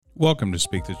Welcome to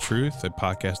Speak the Truth, a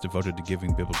podcast devoted to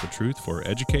giving biblical truth for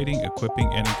educating,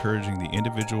 equipping, and encouraging the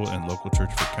individual and local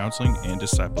church for counseling and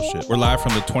discipleship. We're live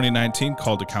from the 2019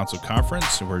 Call to Counsel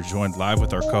Conference, and we're joined live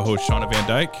with our co-host, Shauna Van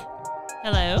Dyke.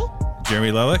 Hello. Jeremy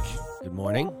Lelick. Good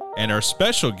morning. And our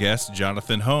special guest,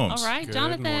 Jonathan Holmes. All right, Good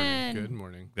Jonathan. morning. Good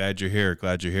morning. Glad you're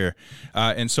here.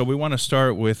 And so we want to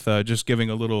start with just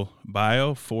giving a little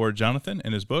bio for Jonathan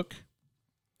and his book.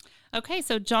 Okay,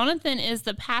 so Jonathan is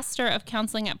the pastor of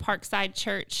counseling at Parkside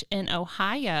Church in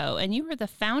Ohio, and you are the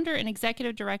founder and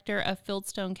executive director of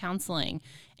Fieldstone Counseling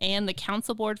and the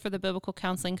council board for the Biblical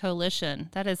Counseling Coalition.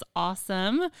 That is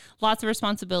awesome. Lots of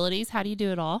responsibilities. How do you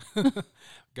do it all?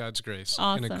 God's grace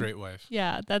Awesome. and a great wife.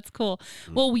 Yeah, that's cool.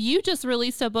 Well, you just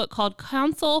released a book called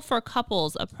Counsel for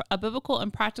Couples, a biblical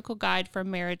and practical guide for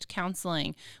marriage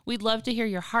counseling. We'd love to hear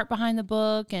your heart behind the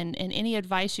book and any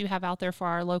advice you have out there for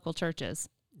our local churches.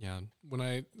 Yeah, when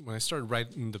I started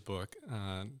writing the book,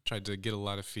 tried to get a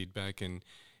lot of feedback and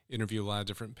interview a lot of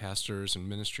different pastors and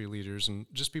ministry leaders and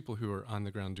just people who are on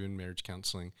the ground doing marriage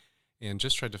counseling, and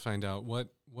just tried to find out what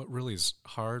really is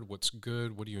hard, what's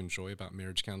good, what do you enjoy about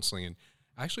marriage counseling. And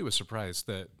I actually was surprised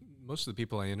that most of the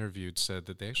people I interviewed said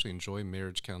that they actually enjoy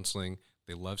marriage counseling.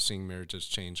 They love seeing marriages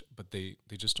change, but they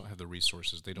just don't have the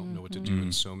resources. They don't know what to do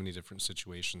in so many different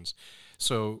situations.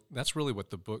 So that's really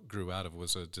what the book grew out of,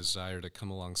 was a desire to come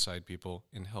alongside people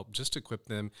and help just equip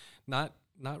them, not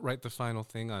write the final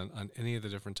thing on any of the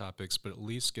different topics, but at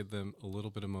least give them a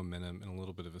little bit of momentum and a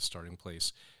little bit of a starting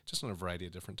place, just on a variety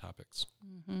of different topics.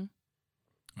 Mm-hmm.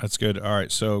 That's good. All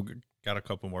right, so got a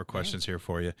couple more questions here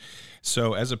for you.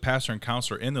 So as a pastor and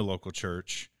counselor in the local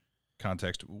church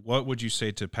context, what would you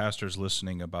say to pastors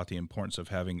listening about the importance of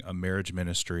having a marriage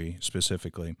ministry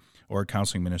specifically, or a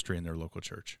counseling ministry in their local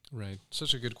church? Right.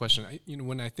 Such a good question.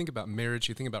 When I think about marriage,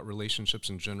 you think about relationships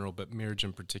in general, but marriage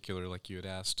in particular, like you had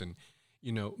asked. And,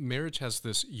 marriage has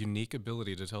this unique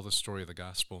ability to tell the story of the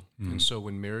gospel. And so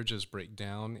when marriages break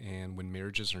down and when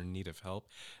marriages are in need of help,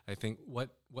 I think what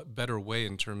better way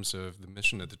in terms of the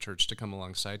mission of the church to come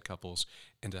alongside couples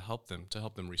and to help them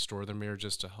restore their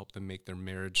marriages, to help them make their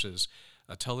marriages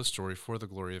tell the story for the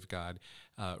glory of God,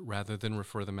 rather than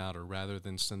refer them out or rather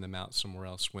than send them out somewhere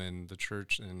else, when the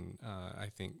church and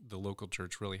I think the local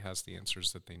church really has the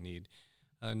answers that they need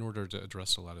in order to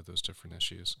address a lot of those different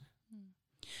issues.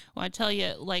 Well, I tell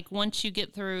you, once you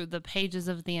get through the pages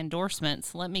of the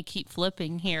endorsements, let me keep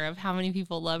flipping here of how many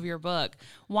people love your book.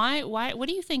 Why, what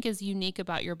do you think is unique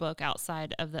about your book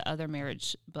outside of the other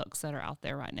marriage books that are out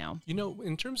there right now?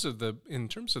 In terms of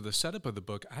the setup of the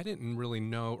book, I didn't really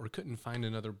know or couldn't find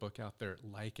another book out there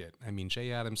like it. I mean,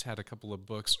 Jay Adams had a couple of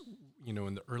books, in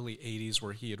the early 80s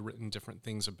where he had written different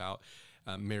things about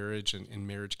marriage and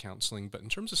marriage counseling. But in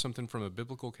terms of something from a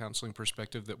biblical counseling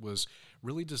perspective that was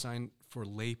really designed for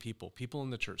lay people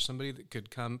in the church, somebody that could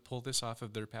come pull this off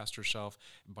of their pastor's shelf,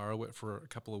 borrow it for a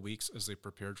couple of weeks as they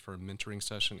prepared for a mentoring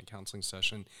session, a counseling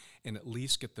session, and at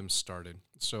least get them started.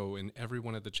 So in every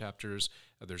one of the chapters,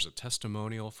 there's a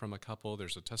testimonial from a couple,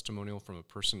 there's a testimonial from a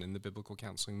person in the biblical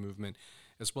counseling movement,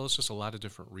 as well as just a lot of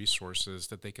different resources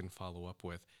that they can follow up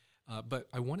with. But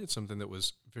I wanted something that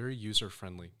was very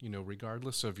user-friendly,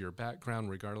 regardless of your background,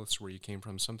 regardless of where you came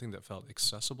from, something that felt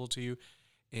accessible to you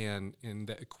and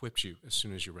that equipped you as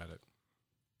soon as you read it.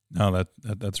 No,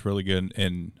 that's really good.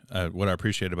 And what I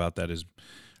appreciate about that is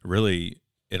really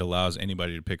it allows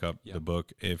anybody to pick up the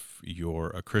book if you're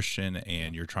a Christian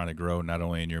and you're trying to grow not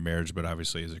only in your marriage, but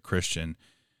obviously as a Christian.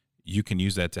 You can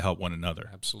use that to help one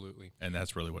another. Absolutely. And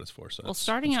that's really what it's for. So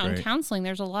starting out in counseling,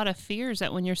 there's a lot of fears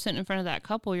that when you're sitting in front of that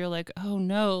couple, you're like, oh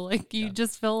no, you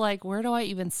just feel like, where do I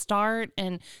even start?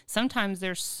 And sometimes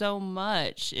there's so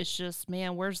much. It's just,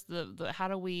 man, where's the how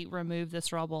do we remove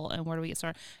this rubble and where do we get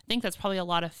started? I think that's probably a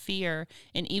lot of fear.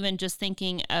 And even just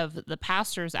thinking of the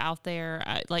pastors out there,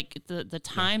 the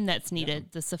time that's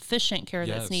needed, the sufficient care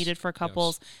that's needed for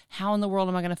couples. How in the world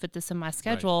am I going to fit this in my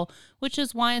schedule? Right. Which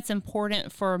is why it's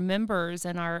important for members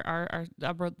and our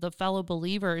the fellow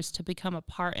believers to become a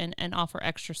part and offer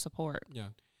extra support. Yeah.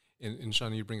 And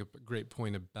Shauna, you bring up a great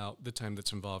point about the time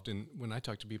that's involved. And when I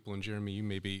talk to people, and Jeremy, you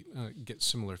maybe get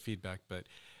similar feedback, but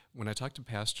when I talk to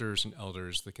pastors and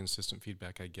elders, the consistent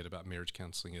feedback I get about marriage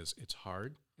counseling is it's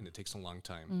hard and it takes a long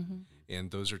time. Mm-hmm.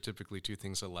 And those are typically two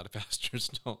things that a lot of pastors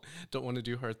don't want to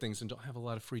do, hard things, and don't have a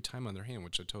lot of free time on their hand,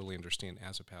 which I totally understand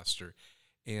as a pastor.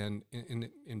 And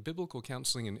in biblical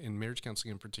counseling and in marriage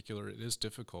counseling in particular, it is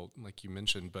difficult, like you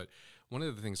mentioned. But one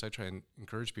of the things I try and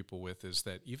encourage people with is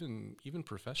that even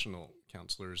professional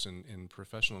counselors and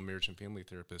professional marriage and family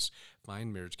therapists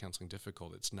find marriage counseling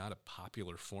difficult. It's not a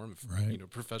popular form of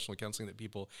professional counseling that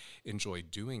people enjoy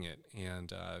doing it,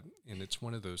 and it's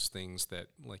one of those things that,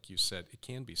 like you said, it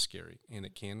can be scary and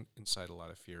it can incite a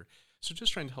lot of fear. So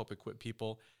just trying to help equip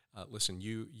people. Listen,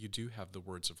 you do have the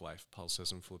words of life, Paul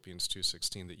says in Philippians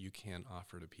 2:16, that you can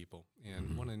offer to people,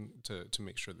 and wanting to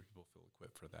make sure that people feel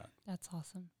equipped for that. That's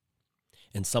awesome.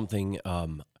 And something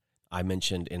I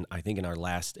mentioned I think in our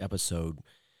last episode,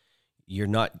 you're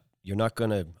not going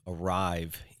to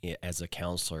arrive as a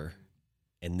counselor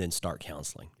and then start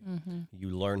counseling. Mm-hmm.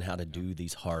 You learn how to do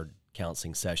these hard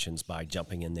counseling sessions by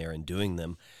jumping in there and doing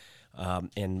them,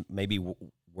 and maybe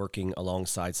working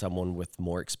alongside someone with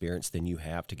more experience than you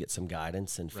have to get some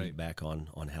guidance and feedback on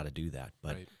how to do that.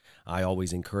 But I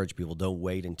always encourage people, don't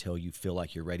wait until you feel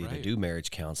like you're ready to do marriage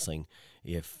counseling.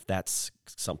 If that's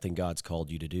something God's called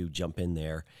you to do, jump in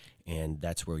there, and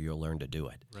that's where you'll learn to do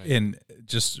it. Right. And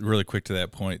just really quick to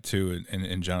that point too,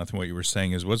 and Jonathan, what you were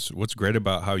saying is what's great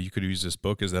about how you could use this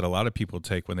book is that a lot of people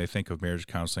take, when they think of marriage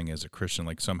counseling as a Christian,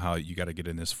 like somehow you got to get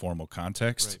in this formal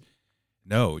context. Right.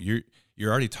 No, you're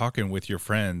already talking with your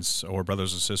friends or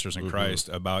brothers and sisters in Christ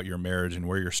about your marriage and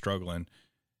where you're struggling.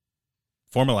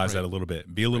 Formalize that a little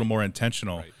bit. Be a little more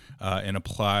intentional and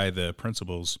apply the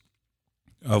principles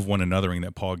of one anothering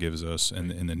that Paul gives us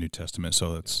in the New Testament.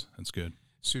 So that's good.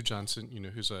 Sue Johnson,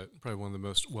 who's probably one of the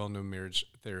most well-known marriage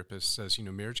therapists, says,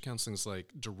 marriage counseling is like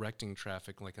directing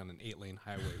traffic like on an 8-lane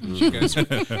highway, which you guys are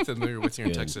familiar with here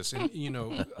in Texas. And,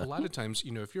 a lot of times,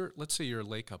 if let's say you're a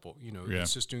lay couple,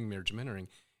 it's just doing marriage mentoring,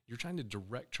 you're trying to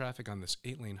direct traffic on this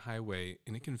 8-lane highway,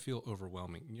 and it can feel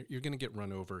overwhelming. You're going to get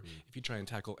run over if you try and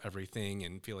tackle everything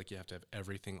and feel like you have to have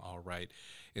everything all right.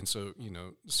 And so,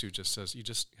 Sue just says, you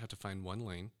just have to find one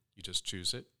lane, you just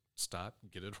choose it, stop,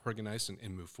 get it organized,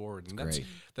 and move forward. And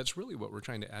that's really what we're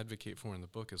trying to advocate for in the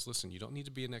book is, listen, you don't need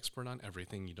to be an expert on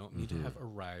everything. You don't need to have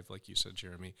arrived, like you said,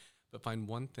 Jeremy, but find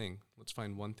one thing. Let's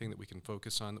find one thing that we can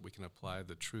focus on, that we can apply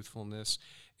the truthfulness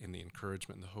and the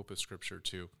encouragement and the hope of Scripture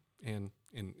to, and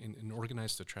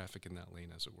organize the traffic in that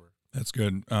lane, as it were. That's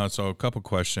good. So a couple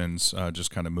questions,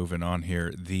 just kind of moving on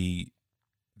here. The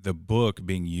book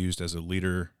being used as a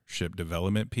leadership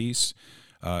development piece,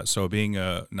 so being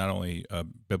not only a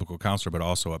biblical counselor, but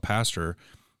also a pastor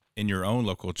in your own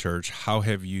local church, how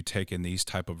have you taken these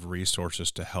type of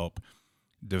resources to help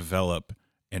develop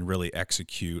and really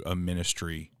execute a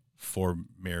ministry for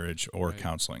marriage or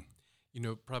counseling?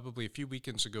 Probably a few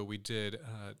weekends ago, we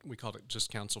called it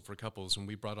Just Counsel for Couples, and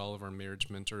we brought all of our marriage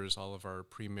mentors, all of our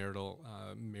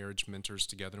premarital marriage mentors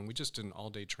together, and we just did an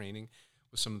all-day training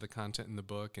with some of the content in the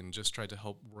book and just tried to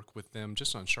help work with them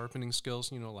just on sharpening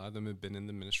skills. A lot of them have been in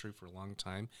the ministry for a long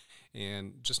time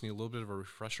and just need a little bit of a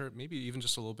refresher, maybe even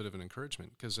just a little bit of an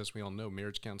encouragement, because as we all know,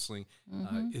 marriage counseling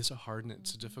is a hard and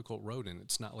it's a difficult road, and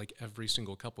it's not like every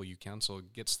single couple you counsel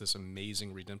gets this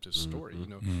amazing redemptive story.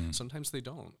 Sometimes they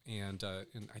don't. And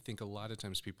I think a lot of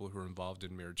times people who are involved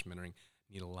in marriage mentoring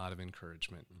need a lot of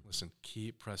encouragement. Listen,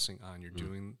 keep pressing on. You're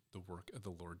doing the work of the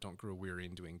Lord. Don't grow weary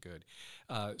in doing good.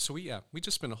 So we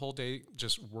just spent a whole day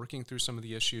just working through some of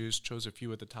the issues, chose a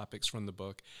few of the topics from the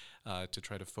book to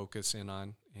try to focus in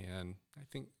on. And I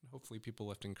think hopefully people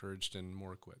left encouraged and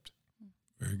more equipped.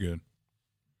 Very good.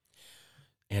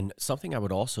 And something I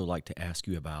would also like to ask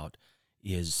you about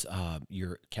is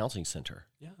your counseling center.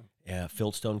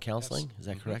 Fieldstone Counseling, is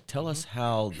that correct? Tell us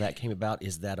how that came about.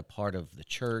 Is that a part of the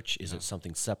church? Is it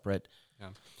something separate?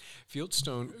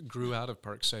 Fieldstone grew out of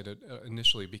Parkside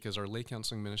initially because our lay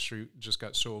counseling ministry just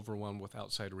got so overwhelmed with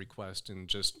outside requests, and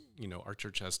just, our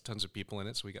church has tons of people in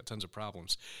it, so we got tons of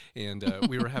problems. And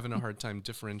we were having a hard time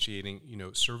differentiating,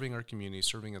 serving our community,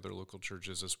 serving other local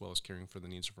churches, as well as caring for the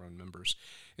needs of our own members.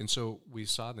 And so we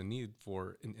saw the need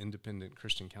for an independent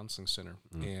Christian counseling center.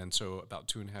 And so about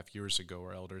 2.5 years ago,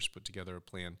 our elders put together a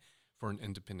plan for an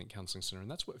independent counseling center, and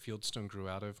that's what Fieldstone grew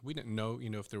out of. We didn't know,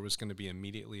 if there was going to be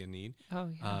immediately a need.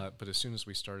 But as soon as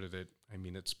we started it,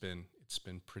 it's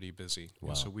been pretty busy. Wow.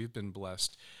 And so we've been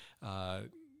blessed,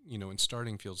 in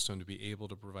starting Fieldstone, to be able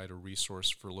to provide a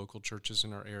resource for local churches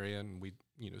in our area, and we,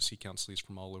 see counselees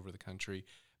from all over the country.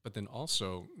 But then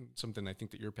also, something I think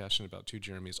that you're passionate about too,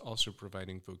 Jeremy, is also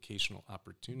providing vocational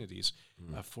opportunities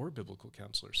for biblical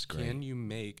counselors. Great. Can you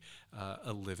make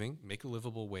a living, make a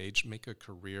livable wage, make a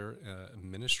career,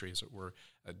 ministry, as it were,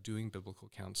 doing biblical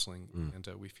counseling? And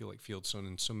we feel like Fieldstone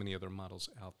and so many other models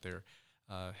out there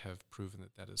have proven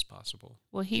that is possible.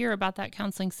 Well, here about that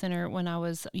counseling center, when I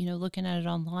was, looking at it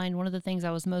online, one of the things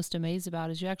I was most amazed about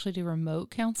is you actually do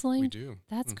remote counseling. We do.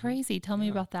 That's crazy. Tell me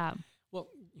about that. Well,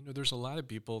 there's a lot of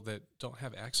people that don't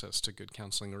have access to good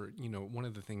counseling, or, one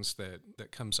of the things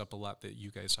that comes up a lot that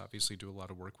you guys obviously do a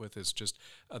lot of work with is just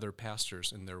other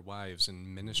pastors and their wives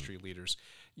and ministry leaders.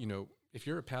 If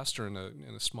you're a pastor in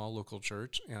a small local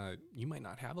church, you might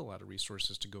not have a lot of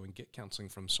resources to go and get counseling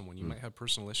from someone. You might have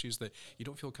personal issues that you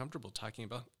don't feel comfortable talking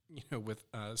about, with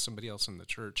somebody else in the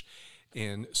church.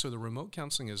 And so the remote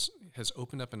counseling has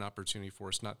opened up an opportunity for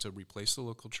us not to replace the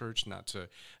local church, not to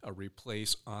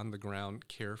replace on-the-ground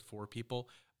care for people,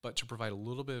 but to provide a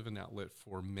little bit of an outlet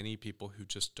for many people who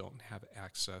just don't have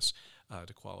access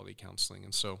to quality counseling.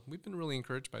 And so we've been really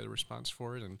encouraged by the response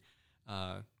for it. And,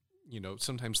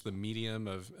 sometimes the medium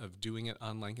of doing it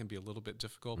online can be a little bit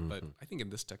difficult, but I think in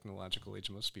this technological age,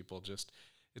 most people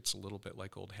it's a little bit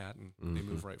like old hat, and they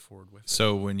move right forward with it.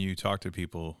 So when you talk to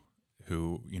people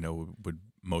who, would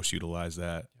most utilize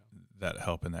that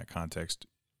help in that context,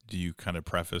 do you kind of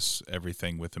preface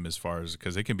everything with them as far as,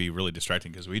 because it can be really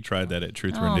distracting, because we tried that at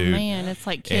Truth Renewed. Oh man, it's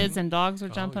like kids and dogs are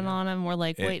jumping on them. We're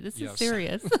like, wait, this is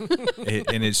serious.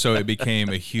 So it became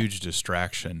a huge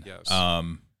distraction. Yes.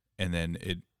 And then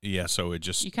so it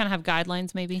just... You kind of have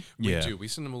guidelines, maybe? We do. We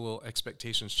send them a little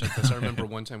expectations checklist. I remember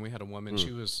one time we had a woman, she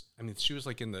was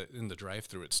like in the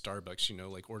drive-thru at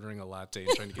Starbucks, like ordering a latte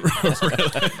and trying to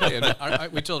get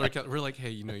and we told her, we're like,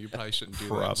 hey, you probably shouldn't do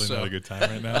that. Probably not a good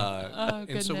time right now.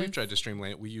 And so we've tried to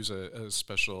streamline it. We use a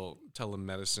special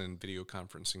telemedicine video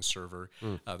conferencing server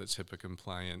that's HIPAA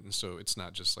compliant. And so it's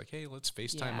not just like, hey, let's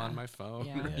FaceTime on my phone.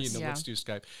 Yeah. Let's do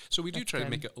Skype. So we do try good.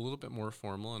 to make it a little bit more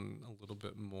formal and a little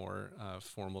bit more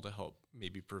formal to help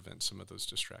maybe prevent some of those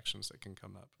distractions that can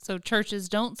come up. So churches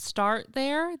don't start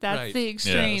there. That's right. the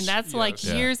extreme. Yes. That's like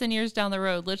years and years down the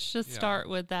road. Let's just start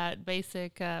with that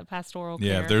basic pastoral care.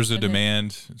 Yeah, if there's a And then-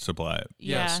 demand, supply it.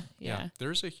 Yes. Yeah.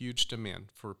 There's a huge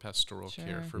demand for pastoral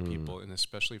care for people, and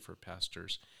especially for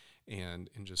pastors and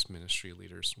just ministry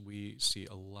leaders. We see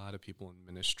a lot of people in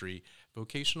ministry,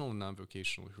 vocational and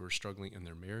non-vocational, who are struggling in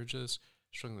their marriages,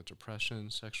 struggling with depression,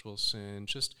 sexual sin,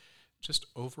 just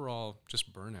overall,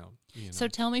 just burnout. So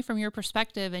tell me from your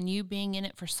perspective, and you being in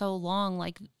it for so long,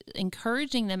 like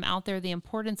encouraging them out there, the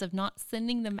importance of not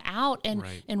sending them out,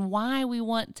 and why we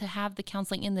want to have the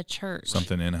counseling in the church.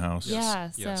 Something in-house. Yeah.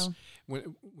 Yes. So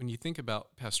When you think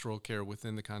about pastoral care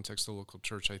within the context of the local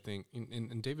church, I think,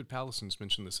 and David Pallison's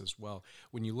mentioned this as well,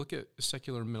 when you look at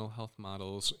secular mental health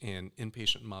models and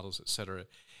inpatient models, et cetera,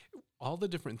 all the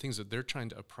different things that they're trying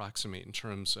to approximate in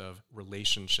terms of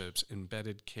relationships,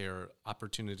 embedded care,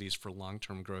 opportunities for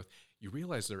long-term growth, you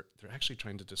realize they're actually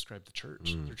trying to describe the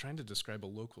church. They're trying to describe a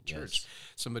local church,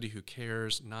 somebody who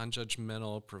cares,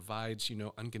 non-judgmental, provides,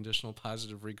 unconditional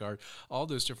positive regard, all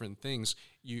those different things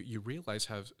you realize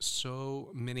have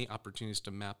so many opportunities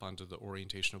to map onto the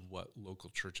orientation of what local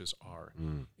churches are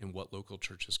and what local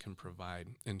churches can provide.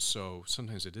 And so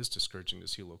sometimes it is discouraging to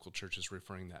see local churches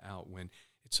referring that out when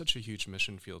it's such a huge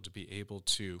mission field to be able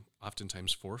to,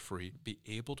 oftentimes for free, be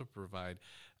able to provide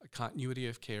a continuity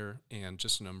of care and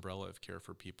just an umbrella of care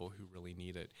for people who really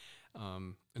need it.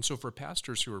 And so for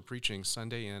pastors who are preaching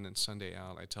Sunday in and Sunday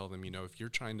out, I tell them, if you're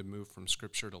trying to move from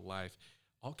Scripture to life,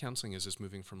 all counseling is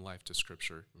moving from life to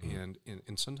Scripture. And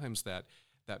sometimes that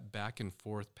back and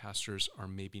forth, pastors are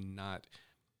maybe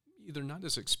either not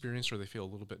as experienced, or they feel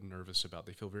a little bit nervous about.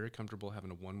 They feel very comfortable having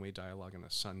a one-way dialogue on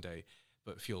a Sunday,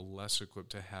 but feel less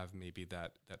equipped to have maybe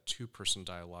that two-person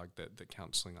dialogue that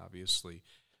counseling obviously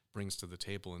brings to the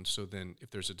table. And so then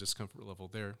if there's a discomfort level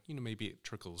there, maybe it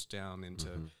trickles down into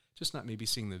just not maybe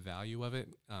seeing the value of it,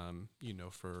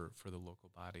 for the local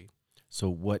body. So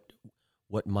what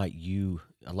might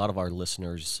a lot of our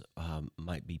listeners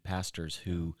might be pastors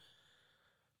who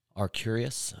are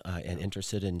curious and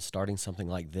interested in starting something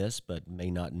like this, but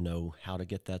may not know how to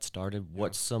get that started.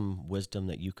 What's some wisdom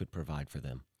that you could provide for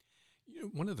them?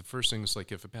 One of the first things,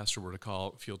 like if a pastor were to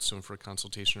call Fieldstone for a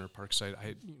consultation or Parkside,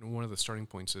 one of the starting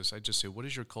points is I'd just say, what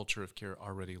does your culture of care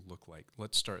already look like?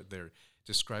 Let's start there.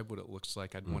 Describe what it looks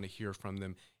like. I'd want to hear from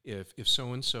them. If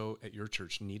so-and-so at your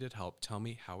church needed help, tell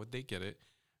me, how would they get it?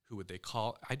 Who would they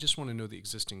call? I just want to know the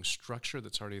existing structure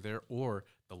that's already there, or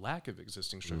the lack of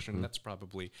existing structure, and it's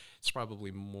probably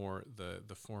more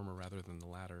the former rather than the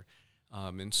latter.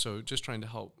 And so just trying to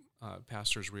help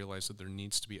pastors realize that there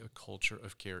needs to be a culture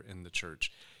of care in the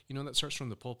church. That starts from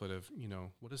the pulpit of,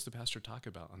 what does the pastor talk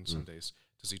about on Sundays?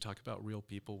 Does he talk about real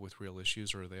people with real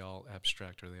issues, or are they all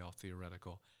abstract, or are they all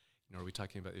theoretical? Are we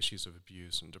talking about issues of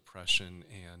abuse and depression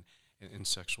and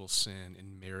sexual sin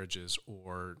in marriages,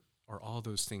 or are all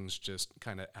those things just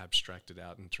kind of abstracted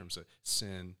out in terms of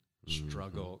sin,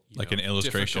 struggle, like an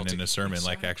illustration difficulty. in a sermon,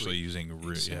 Exactly. like actually using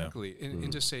exactly,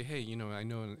 and just say, hey, you know, I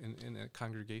know in a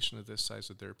congregation of this size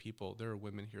that there are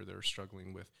women here that are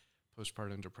struggling with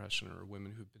postpartum depression, or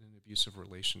women who've been in abusive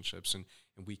relationships, and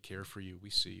we care for you, we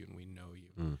see you, and we know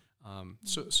you.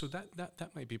 So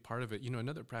that might be part of it. You know,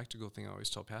 another practical thing I always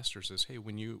tell pastors is, hey,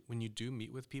 when you do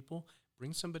meet with people,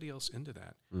 bring somebody else into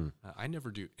that. I never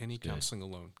do any counseling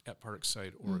alone at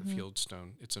Parkside or at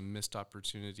Fieldstone. It's a missed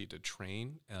opportunity to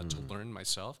train, to learn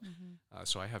myself.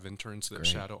 So I have interns that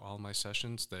shadow all my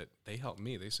sessions, that they help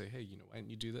me. They say, hey, you know, why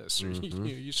didn't you do this? Or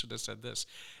you should have said this.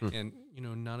 And, you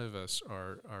know, none of us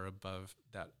are above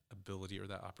that ability or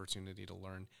that opportunity to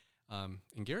learn.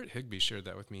 And Garrett Higbee shared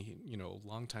that with me, you know, a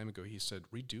long time ago. He said,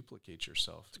 reduplicate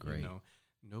yourself. That's great. You know,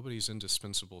 nobody's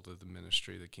indispensable to the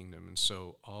ministry of the kingdom. And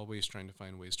so always trying to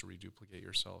find ways to reduplicate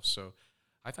yourself. So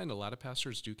I find a lot of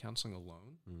pastors do counseling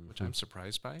alone, which I'm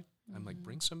surprised by. I'm like,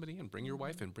 bring somebody in, bring your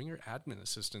wife in, bring your admin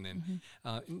assistant in.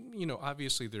 And, you know,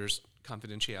 obviously there's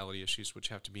confidentiality issues which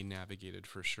have to be navigated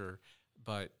for sure.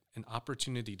 But an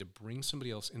opportunity to bring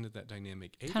somebody else into that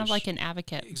dynamic. Kind of like an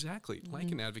advocate. Exactly.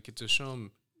 Like an advocate, to show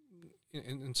them,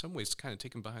 in some ways, kind of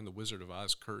take them behind the Wizard of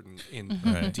Oz curtain and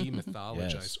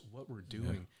demythologize what we're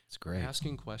doing. It's great.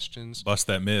 Asking questions. Bust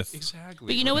that myth. Exactly.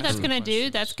 But you know what that's going to do?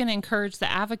 That's going to encourage the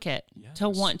advocate to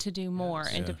want to do more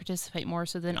and to Yeah. participate more.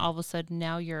 So then all of a sudden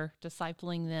now you're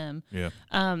discipling them. Yeah.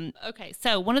 Okay.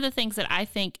 So one of the things that I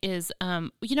think is,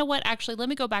 you know what? Actually, let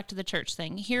me go back to the church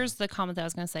thing. Here's the comment that I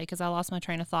was going to say, because I lost my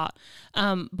train of thought.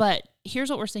 But here's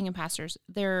what we're seeing in pastors.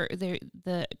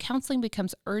 The counseling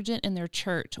becomes urgent in their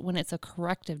church when it's a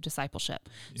corrective discipleship.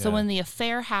 So Yeah. when the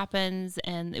affair happens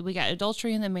and we got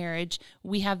adultery in the marriage,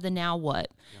 we have the now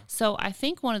what. So I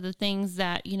think one of the things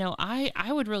that, you know,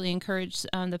 I would really encourage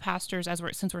the pastors,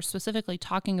 since we're specifically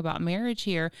talking about marriage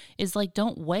here, is like,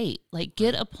 don't wait. Like,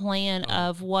 get a plan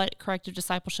of what corrective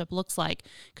discipleship looks like.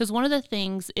 Because one of the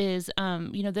things is,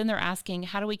 you know, then they're asking,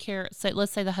 how do we care?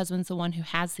 Let's say the husband's the one who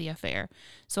has the affair.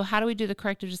 So how do we do the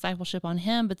corrective discipleship on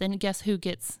him? But then guess who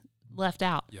gets left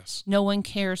out? Yes. No one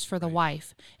cares for the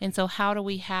wife. And so how do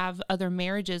we have other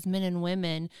marriages, men and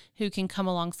women, who can come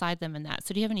alongside them in that?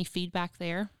 So do you have any feedback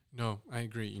there? No, I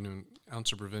agree. You know, an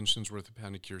ounce of prevention is worth a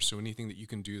pound of cure. So anything that you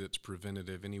can do that's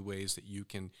preventative, any ways that you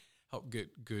can help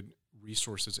get good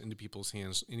resources into people's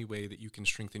hands, any way that you can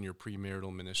strengthen your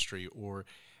premarital ministry, or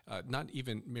not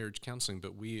even marriage counseling,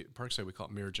 but at Parkside, we call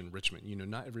it marriage enrichment. You know,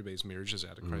 not everybody's marriage is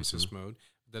at a crisis mode.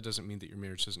 That doesn't mean that your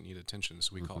marriage doesn't need attention.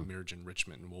 So we call it marriage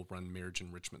enrichment, and we'll run marriage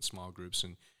enrichment small groups,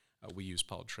 and we use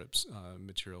Paul Tripp's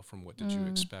material from What Did You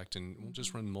Expect, and we'll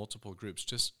just run multiple groups.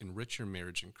 Just enrich your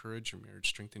marriage, encourage your marriage,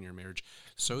 strengthen your marriage,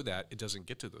 so that it doesn't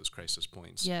get to those crisis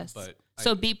points. Yes. But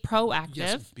So be proactive.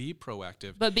 Yes, be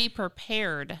proactive. But be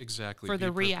prepared Exactly. for be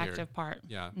the prepared. reactive part.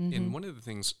 Yeah. And one of the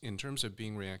things in terms of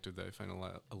being reactive that I find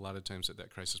a lot of times at that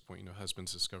crisis point, you know,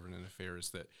 husbands discovering an affair, is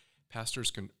that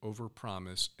pastors can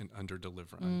overpromise and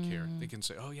underdeliver on care. They can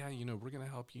say, "Oh yeah, you know, we're going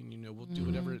to help you, and, you know, we'll do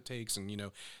whatever it takes," and, you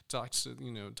know, talk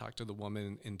to the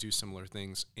woman and do similar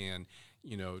things, and,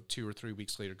 you know, 2 or 3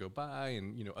 weeks later go by,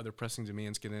 and, you know, other pressing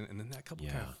demands get in, and then that couple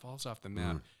kind of falls off the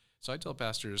map. So I tell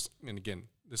pastors, and again,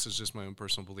 this is just my own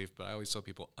personal belief, but I always tell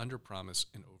people, underpromise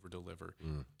and overdeliver.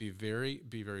 Be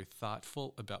very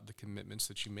thoughtful about the commitments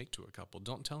that you make to a couple.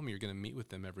 Don't tell them you're going to meet with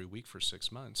them every week for 6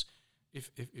 months.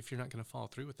 If you're not going to follow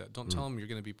through with that, don't tell them you're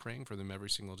going to be praying for them every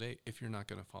single day if you're not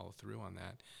going to follow through on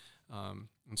that.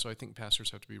 And so I think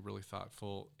pastors have to be really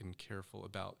thoughtful and careful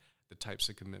about the types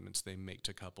of commitments they make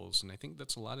to couples. And I think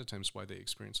that's a lot of times why they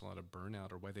experience a lot of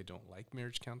burnout, or why they don't like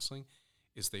marriage counseling,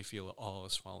 is they feel all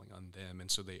is falling on them. And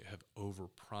so they have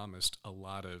overpromised a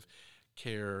lot of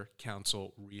care,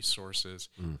 counsel, resources,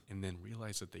 and then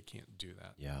realize that they can't do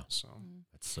that. Yeah. So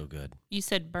That's so good. You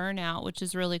said burnout, which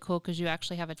is really cool because you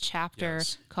actually have a chapter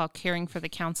called Caring for the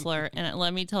Counselor. And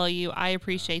let me tell you, I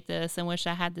appreciate this and wish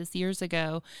I had this years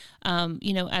ago.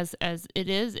 You know, as it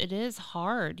is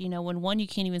hard, you know, when you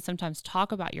can't even sometimes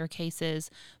talk about your cases,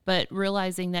 but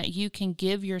realizing that you can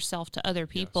give yourself to other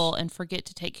people and forget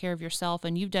to take care of yourself.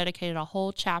 And you've dedicated a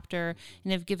whole chapter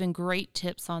and have given great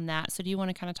tips on that. So do you want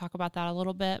to kind of talk about that a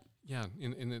little bit? Yeah,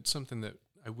 and it's something that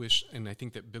I wish, and I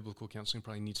think that biblical counseling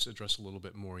probably needs to address a little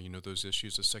bit more, you know, those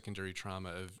issues of secondary trauma,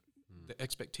 of the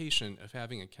expectation of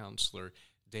having a counselor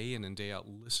day in and day out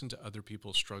listen to other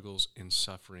people's struggles and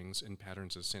sufferings and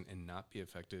patterns of sin and not be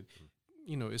affected,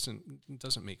 you know,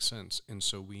 doesn't make sense. And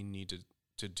so we need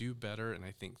to do better, and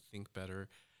I think better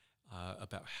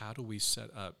about how do we set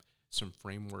up some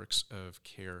frameworks of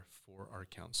care for our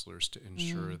counselors to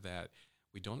ensure that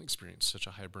we don't experience such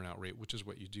a high burnout rate, which is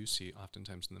what you do see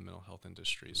oftentimes in the mental health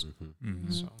industries.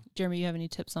 So, Jeremy, you have any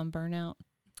tips on burnout?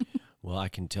 Well, I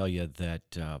can tell you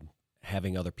that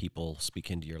having other people speak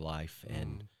into your life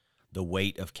and the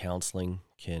weight of counseling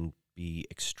can be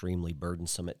extremely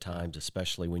burdensome at times,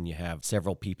 especially when you have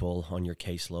several people on your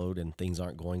caseload and things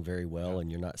aren't going very well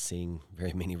and you're not seeing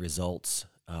very many results.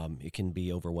 It can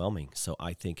be overwhelming. So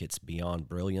I think it's beyond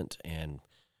brilliant and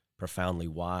profoundly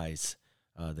wise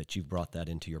that you've brought that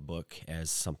into your book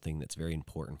as something that's very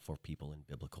important for people in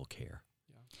biblical care.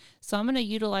 So I'm going to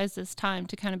utilize this time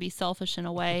to kind of be selfish in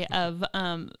a way of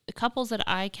couples that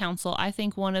I counsel. I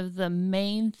think one of the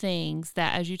main things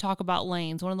that, as you talk about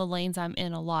lanes, one of the lanes I'm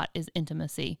in a lot is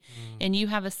intimacy. And you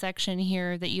have a section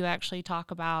here that you actually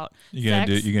talk about You gonna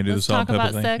do the salt and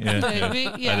pepper thing?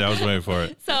 Sex. Yeah. I was waiting for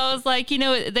it. So I was like,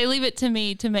 they leave it to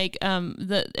me to make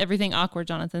everything awkward,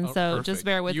 Jonathan. So perfect. just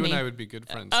bear with me. You and I would be good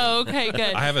friends. Oh, okay,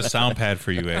 good. I have a sound pad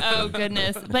for you, actually. Oh,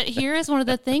 goodness. But here is one of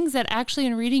the things that actually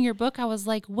in reading your book, I was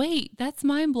like, wait, that's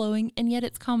mind-blowing, and yet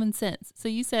it's common sense. So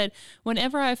you said,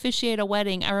 whenever I officiate a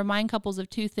wedding, I remind couples of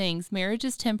two things. Marriage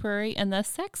is temporary, and thus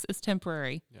sex is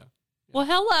temporary. Yeah. Well,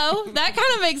 hello. That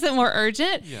kind of makes it more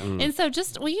urgent. Yeah. And so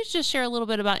will you just share a little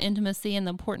bit about intimacy and the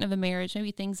importance of a marriage,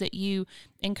 maybe things that you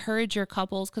encourage your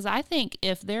couples? Because I think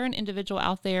if they're an individual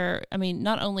out there,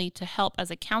 not only to help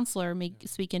as a counselor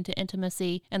speak into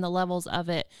intimacy and the levels of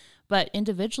it, but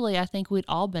individually, I think we'd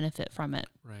all benefit from it.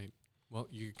 Right. Well,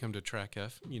 you could come to Track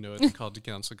F, at the Called to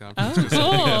Counsel conference. Oh, 'Cause I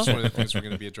think cool. that's one of the things we're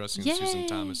going to be addressing. Yay. Susan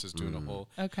Thomas is doing a whole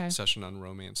Okay. session on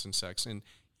romance and sex. And,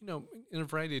 in a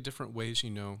variety of different ways,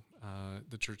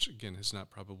 the church, again, has not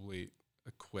probably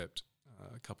equipped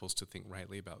couples to think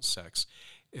rightly about sex.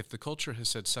 If the culture has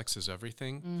said sex is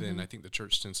everything, then I think the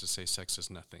church tends to say sex is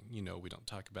nothing. We don't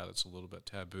talk about it. It's a little bit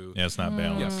taboo. Yeah, it's not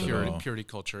balanced at all. Purity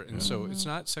culture. And so it's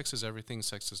not sex is everything,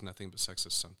 sex is nothing, but sex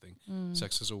is something.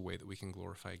 Sex is a way that we can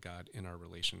glorify God in our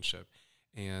relationship.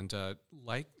 And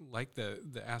like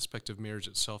the aspect of marriage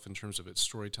itself in terms of its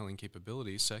storytelling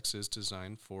capability, sex is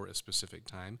designed for a specific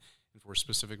time and for a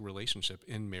specific relationship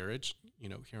in marriage,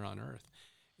 here on earth.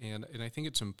 And I think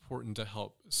it's important to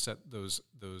help set those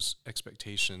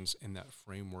expectations in that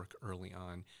framework early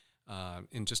on.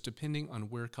 And just depending on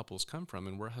where couples come from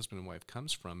and where husband and wife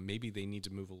comes from, maybe they need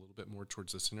to move a little bit more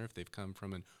towards the center if they've come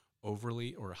from an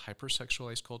overly or a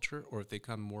hypersexualized culture, or if they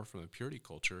come more from a purity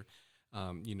culture,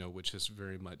 which has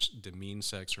very much demeaned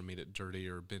sex or made it dirty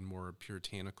or been more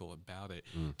puritanical about it,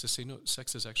 to say, no,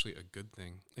 sex is actually a good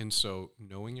thing. And so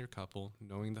knowing your couple,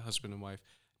 knowing the husband and wife,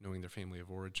 knowing their family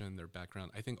of origin, their background,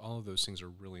 I think all of those things are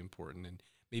really important. And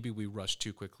maybe we rush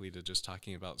too quickly to just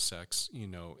talking about sex,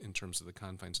 in terms of the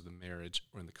confines of the marriage,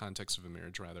 or in the context of a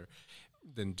marriage rather,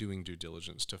 than doing due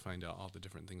diligence to find out all the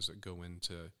different things that go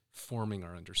into forming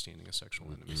our understanding of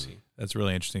sexual intimacy. That's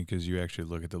really interesting, because you actually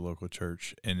look at the local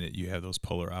church and you have those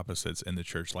polar opposites in the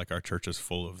church. Like our church is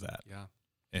full of that. Yeah.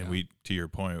 And we, to your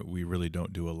point, we really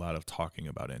don't do a lot of talking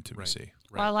about intimacy.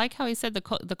 Right. Well, I like how he said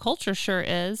the culture sure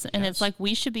is. And it's like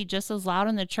we should be just as loud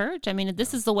in the church. If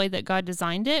this is the way that God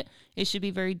designed it, it should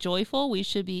be very joyful. We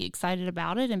should be excited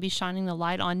about it and be shining the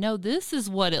light on, no, this is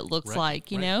what it looks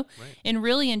like, you know? Right. And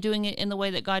really in doing it in the way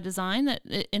that God designed, that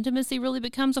intimacy really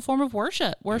becomes a form of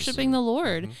worship, worshiping the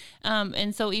Lord.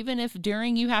 And so even if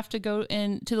during you have to go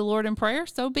to the Lord in prayer,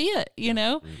 so be it, you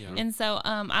know? Yeah. And so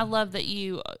I love that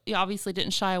you obviously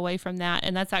didn't shy away from that.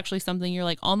 And that's actually something you're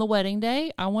like, on the wedding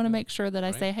day, I want to make sure that I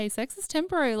say, hey, sex is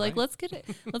temporary. Like, let's get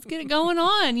it going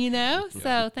on, you know?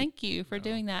 So thank you for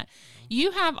doing that.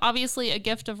 You have obviously a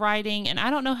gift of writing, and I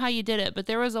don't know how you did it, but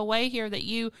there was a way here that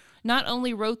you not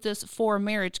only wrote this for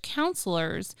marriage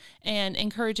counselors and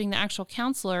encouraging the actual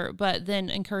counselor, but then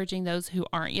encouraging those who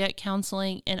aren't yet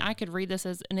counseling. And I could read this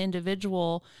as an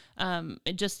individual,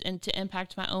 just to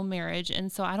impact my own marriage.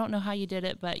 And so I don't know how you did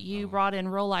it, but you brought in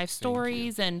real life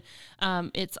stories, and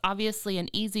it's obviously an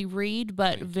easy read,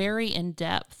 but very in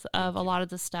depth of a lot of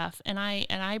the stuff. And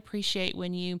I appreciate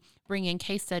when you bring in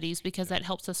case studies, because that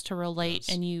helps us to relate,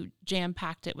 and you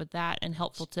jam-packed it with that and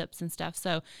helpful tips and stuff.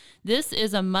 So this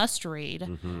is a must-read.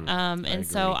 And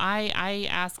so I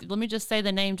ask, let me just say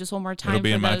the name just one more time. It'll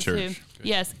be for in my those church.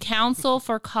 Yes, Counsel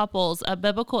for Couples, a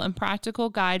biblical and practical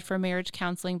guide for marriage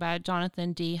counseling by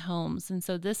Jonathan D. Holmes. And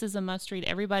so this is a must-read.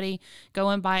 Everybody go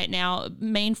and buy it now.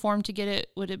 Main form to get it,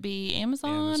 would it be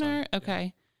Amazon? Or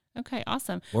okay. Okay,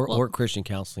 awesome. Or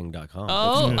ChristianCounseling.com.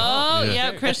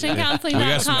 Yeah, ChristianCounseling.com. We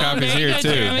got some copies here too.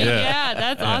 Yeah,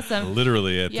 that's awesome.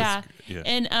 Literally at yeah. this.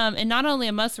 And not only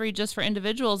a must read just for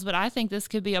individuals, but I think this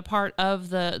could be a part of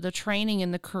the training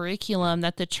and the curriculum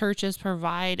that the churches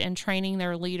provide and training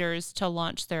their leaders to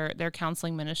launch their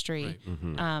counseling ministry.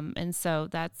 Right. And so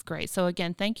that's great. So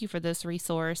again, thank you for this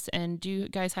resource. And do you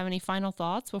guys have any final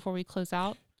thoughts before we close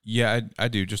out? Yeah, I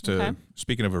do. Just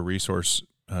speaking of a resource,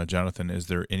 Jonathan, is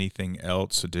there anything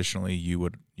else additionally you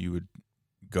would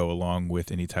go along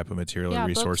with any type of material or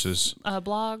resources? Books,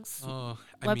 blogs,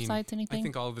 websites, anything? I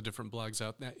think all of the different blogs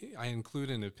out there. I include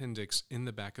an appendix in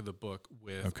the back of the book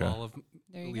with all of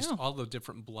all the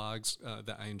different blogs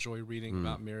that I enjoy reading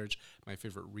about marriage, my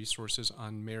favorite resources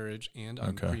on marriage and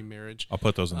on pre-marriage. I'll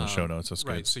put those in the show notes. That's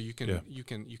right. good. So you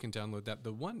can download that.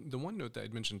 The one note that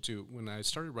I'd mentioned too, when I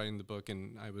started writing the book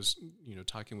and I was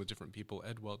talking with different people,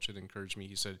 Ed Welch had encouraged me.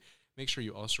 He said, make sure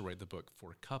you also write the book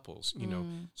for couples,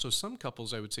 So some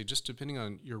couples, I would say, just depending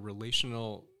on your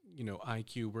relational,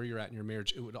 IQ, where you're at in your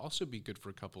marriage, it would also be good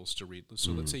for couples to read.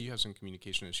 So let's say you have some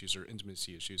communication issues or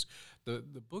intimacy issues. The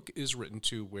book is written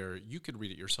to where you could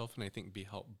read it yourself and I think be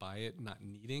helped by it, not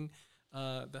needing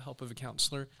the help of a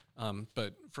counselor.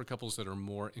 But for couples that are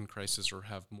more in crisis or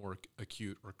have more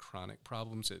acute or chronic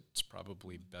problems, it's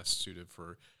probably best suited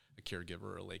for a caregiver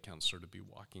or a lay counselor to be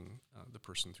walking the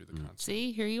person through the counseling.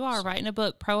 See, here you are writing a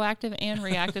book, proactive and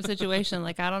reactive situation.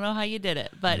 Like, I don't know how you did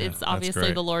it, but it's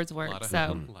obviously the Lord's work. A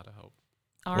lot of hope.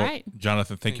 All right.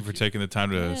 Jonathan, thank you for taking the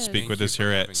time to speak with us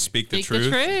here at Speak the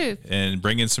Truth and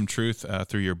bringing some truth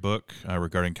through your book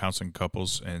regarding counseling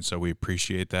couples. And so we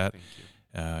appreciate that.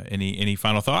 Thank you. Any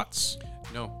final thoughts?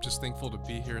 No, just thankful to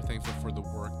be here. Thankful for the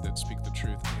work that Speak the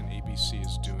Truth and ABC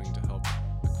is doing to help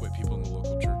equip people in the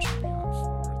local church and beyond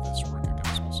for this work at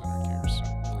Gospel Center Cares. So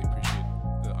really appreciate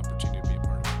the opportunity to be a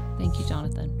part of it. Thank you,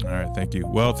 Jonathan. All right, thank you.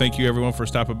 Well, thank you everyone for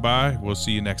stopping by. We'll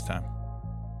see you next time.